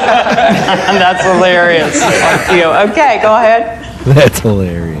 That's hilarious. Thank you. Okay, go ahead. That's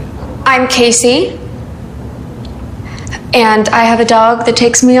hilarious. I'm Casey, and I have a dog that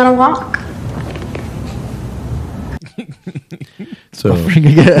takes me on a walk. So,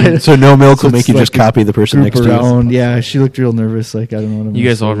 Buffering. so no milk So will make it's you like just copy the person Group next to around. Yeah, she looked real nervous. Like, I don't know what I'm You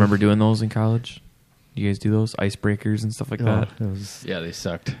gonna guys all say. remember doing those in college? You guys do those icebreakers and stuff like Oh, that? that was, Yeah, they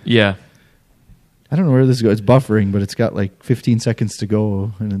sucked. Yeah. I don't know where this goes. It's buffering, but it's got like 15 seconds to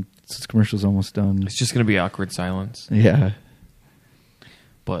go, and its commercial's almost done. It's just going to be awkward silence. Yeah.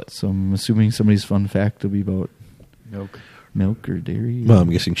 But So I'm assuming somebody's fun fact will be about Milk. or dairy. Well, I'm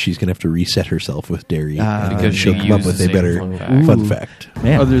guessing she's going to have to reset herself with dairy. and because she'll she come up used with the a same better fun fact. fun Ooh. fact.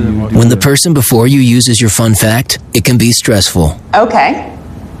 Man, Other than you what- do When the that. person before you uses your fun fact, it can be stressful. Okay.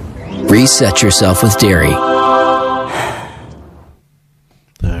 Reset yourself with dairy. All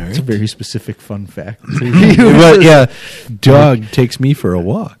right. It's a very specific fun fact. Well, yeah, dog takes me for a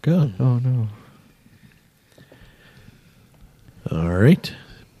walk. Oh. Oh, no. All right.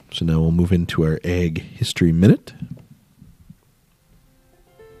 So now we'll move into our Ag History Minute.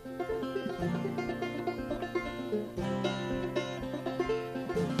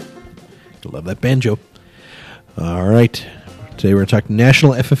 Love that banjo. All right. Today we're going to talk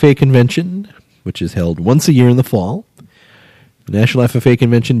National FFA Convention, which is held once a year in the fall. The National FFA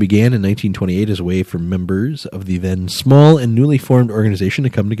Convention began in 1928 as a way for members of the then small and newly formed organization to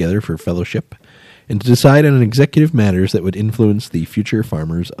come together for fellowship and to decide on executive matters that would influence the future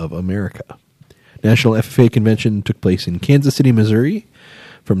farmers of America. National FFA Convention took place in Kansas City, Missouri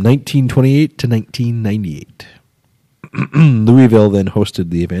from 1928 to 1998. Louisville then hosted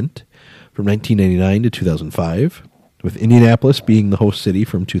the event from 1999 to 2005, with Indianapolis being the host city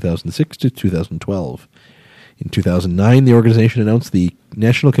from 2006 to 2012. In 2009, the organization announced the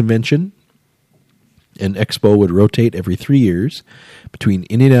National Convention and Expo would rotate every 3 years between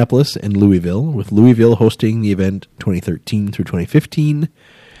Indianapolis and Louisville, with Louisville hosting the event 2013 through 2015,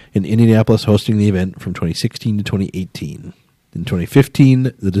 and Indianapolis hosting the event from 2016 to 2018. In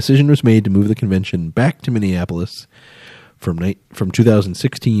 2015, the decision was made to move the convention back to Minneapolis from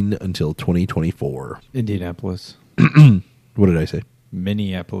 2016 until 2024. Indianapolis. What did I say?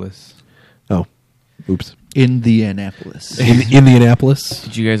 Minneapolis. Oh, oops. Indianapolis. Indianapolis.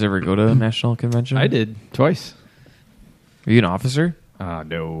 Did you guys ever go to a national convention? I did twice. Are you an officer?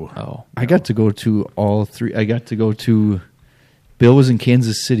 No. Oh, I got to go to all three. I got to go to. Bill was in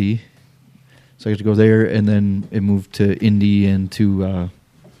Kansas City, so I got to go there, and then it moved to Indy and to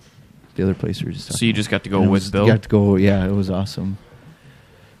the other place we were just talking so you just got to go about. with Bill? Got to go. Yeah, it was awesome.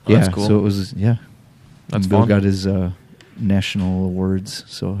 Oh, yeah, that's cool. so it was. Yeah, That's and Bill fun. got his national awards.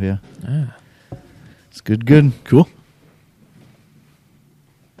 So yeah, it's good. Cool.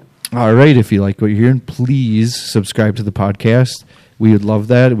 All right. If you like what you're hearing, please subscribe to the podcast. We would love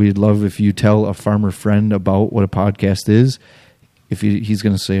that. We'd love if you tell a farmer friend about what a podcast is. If he's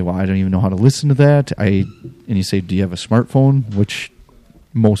going to say, well, I don't even know how to listen to that. And you say, do you have a smartphone? Which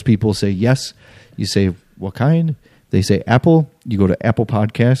most people say yes. You say, what kind? They say Apple. You go to Apple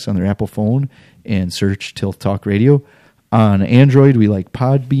Podcasts on their Apple phone and search Tilth Talk Radio. On Android, we like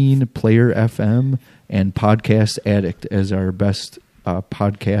Podbean, Player FM, and Podcast Addict as our best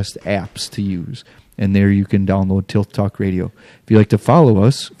podcast apps to use. And there you can download Tilth Talk Radio. If you'd like to follow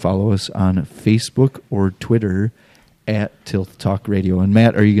us on Facebook or Twitter at Tilth Talk Radio. And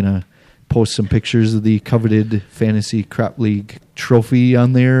Matt, are you going to post some pictures of the coveted Fantasy Crop League trophy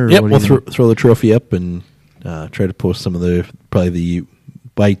on there? Yep, we'll throw the trophy up and try to post some of the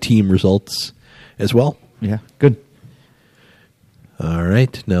by team results as well. Yeah, good. All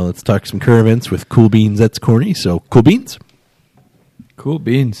right, now let's talk some current events with Cool Beans. That's corny. So, Cool Beans? Cool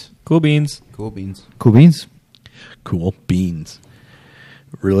beans. Cool beans. Cool beans. Cool beans. Cool beans.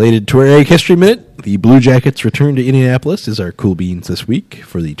 Related to our Ag History Minute, the Blue Jackets return to Indianapolis is our Cool Beans this week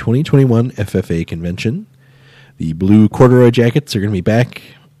for the 2021 FFA convention. The Blue Corduroy Jackets are going to be back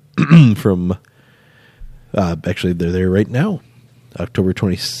from, actually they're there right now, October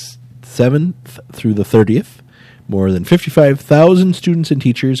 27th through the 30th. More than 55,000 students and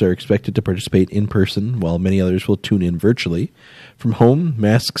teachers are expected to participate in person, while many others will tune in virtually. From home,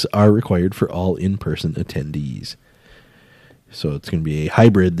 masks are required for all in-person attendees. So it's going to be a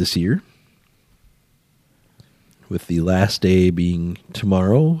hybrid this year, with the last day being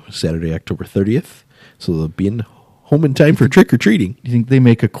tomorrow, Saturday, October 30th. So they'll be home in time for trick-or-treating. Do you think they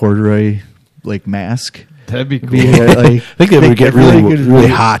make a corduroy mask? That'd be cool. I think they would get really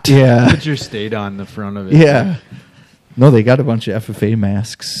hot. Yeah. Put your state on the front of it. Yeah. No, they got a bunch of FFA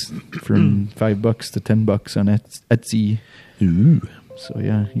masks from $5 to $10 on Etsy. Ooh. So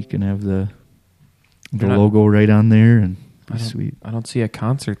yeah, you can have the logo right on there and be sweet. I don't see a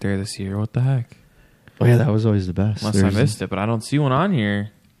concert there this year. What the heck? Oh yeah, that was always the best. Unless I missed it, but I don't see one on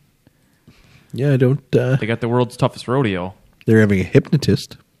here. Yeah, I don't. They got the world's toughest rodeo. They're having a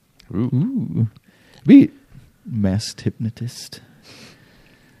hypnotist. Ooh. Be masked hypnotist.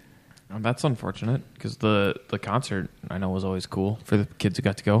 That's unfortunate because the concert I know was always cool for the kids who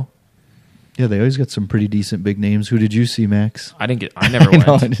got to go. Yeah, they always got some pretty decent big names. Who did you see, Max? I never went.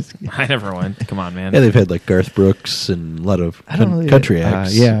 know, I never went. Come on, man. Yeah, they've had like Garth Brooks and a lot of country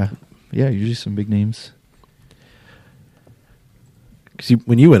acts. Yeah, usually some big names. Because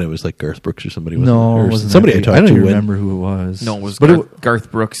when you went, it was like Garth Brooks or somebody. Wasn't No, it? it Or wasn't somebody that I big. talked I don't to. even went. remember who it was. No, it was But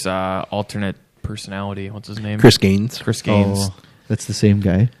Garth Brooks' alternate personality. What's his name? Chris Gaines. Chris Gaines. Oh, that's the same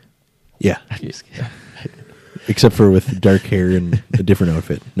guy. Yeah. Except for with dark hair and a different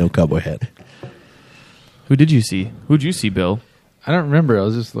outfit. No cowboy hat. Who did you see? Who'd you see, Bill? I don't remember. I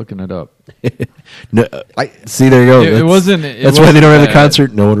was just looking it up. No, see, there you go. It wasn't. That's why they don't have the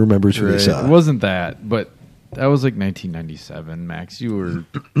concert. No one remembers who they saw. It wasn't that, but that was like 1997. Max, you were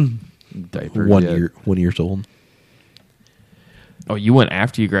diaper. 1 year old. Oh, you went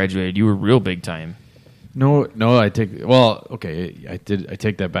after you graduated. You were real big time. No. I take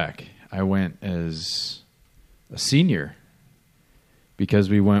that back. I went as a senior because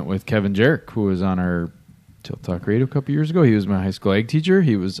we went with Kevin Jarek, who was on our Tilth Talk Radio a couple years ago. He was my high school ag teacher.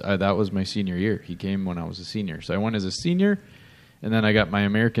 He was that was my senior year. He came when I was a senior, so I went as a senior, and then I got my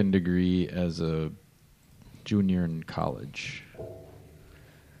American degree as a junior in college.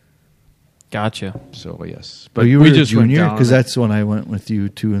 Gotcha. So yes, But you were a junior because that's when I went with you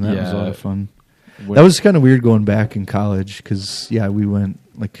too, and that was a lot of fun. That was kind of weird going back in college because we went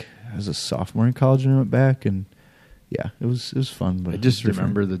like I was a sophomore in college and I went back, and it was fun. But I just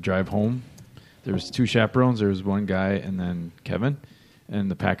remember the drive home. There was two chaperones. There was one guy and then Kevin,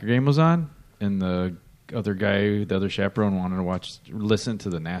 and the Packer game was on, and the other chaperone wanted to listen to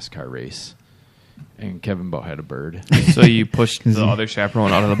the NASCAR race, and Kevin about had a bird. So you pushed the other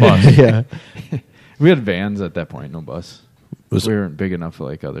chaperone out of the bus. Yeah, we had vans at that point, no bus. We weren't big enough for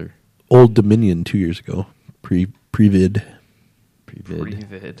like other Old Dominion 2 years ago, pre-vid.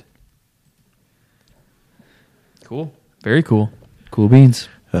 Pre-vid. Cool. Very cool. Cool beans.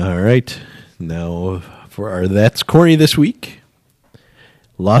 All right. Now for our That's Corny this week.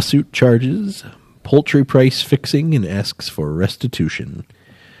 Lawsuit charges poultry price fixing and asks for restitution.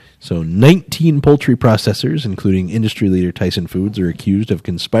 So 19 poultry processors, including industry leader Tyson Foods, are accused of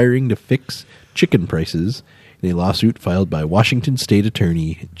conspiring to fix chicken prices in a lawsuit filed by Washington State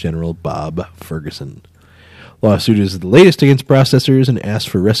Attorney General Bob Ferguson. Lawsuit is the latest against processors and asks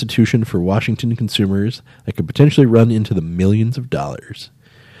for restitution for Washington consumers that could potentially run into the millions of dollars.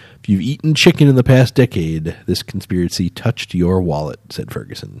 If you've eaten chicken in the past decade, this conspiracy touched your wallet, said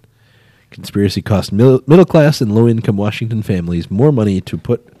Ferguson. Conspiracy cost middle-class and low-income Washington families more money to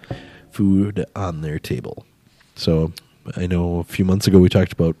put food on their table. So I know a few months ago we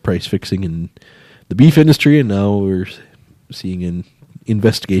talked about price fixing in the beef industry, and now we're seeing an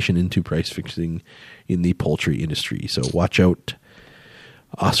investigation into price fixing in the poultry industry. So watch out,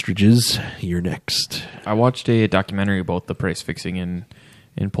 ostriches, you're next. I watched a documentary about the price fixing in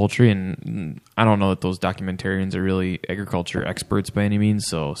poultry, and I don't know that those documentarians are really agriculture experts by any means,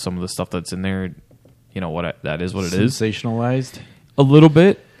 so some of the stuff that's in there, that is what it is. Sensationalized? A little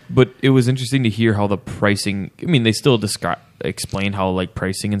bit, but it was interesting to hear how the pricing, they still explain how like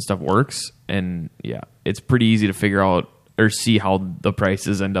pricing and stuff works, and yeah, it's pretty easy to figure out or see how the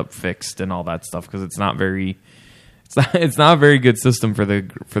prices end up fixed and all that stuff, because it's not a very good system for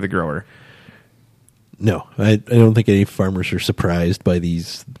the grower. No, I don't think any farmers are surprised by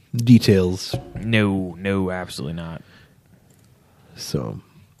these details. No, absolutely not. So,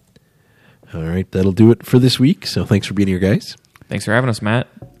 all right, that'll do it for this week. So thanks for being here, guys. Thanks for having us, Matt.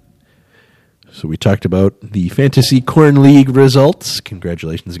 So we talked about the Fantasy Corn League results.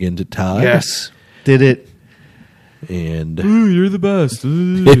 Congratulations again to Todd. Yes, did it. And ooh, you're the best.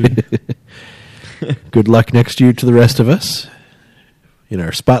 Good luck next year to the rest of us. In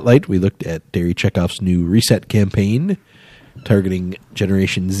our spotlight, we looked at Dairy Checkoff's new reset campaign targeting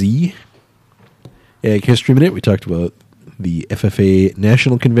Generation Z. Ag History Minute, we talked about the FFA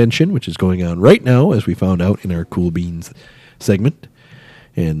National Convention, which is going on right now, as we found out in our Cool Beans segment.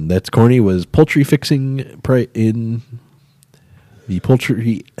 And That's Corny was poultry fixing in the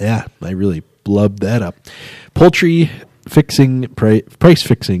poultry. Yeah, I really blubbed that up. Poultry fixing, price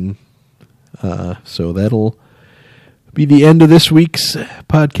fixing. So that'll be the end of this week's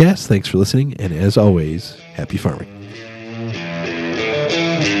podcast. Thanks for listening, and as always, happy farming.